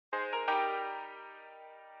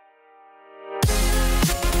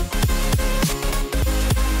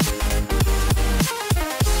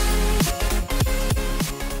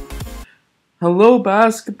Hello,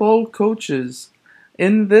 basketball coaches.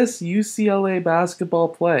 In this UCLA basketball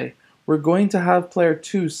play, we're going to have player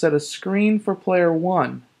 2 set a screen for player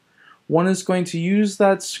 1. 1 is going to use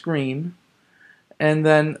that screen, and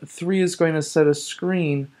then 3 is going to set a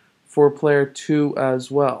screen for player 2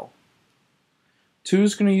 as well. 2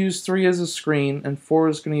 is going to use 3 as a screen, and 4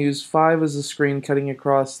 is going to use 5 as a screen cutting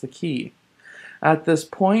across the key. At this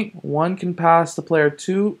point, 1 can pass to player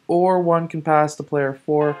 2 or 1 can pass to player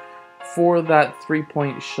 4 for that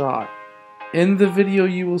 3-point shot. In the video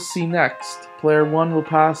you will see next, player 1 will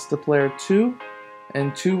pass to player 2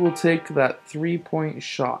 and 2 will take that 3-point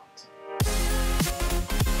shot.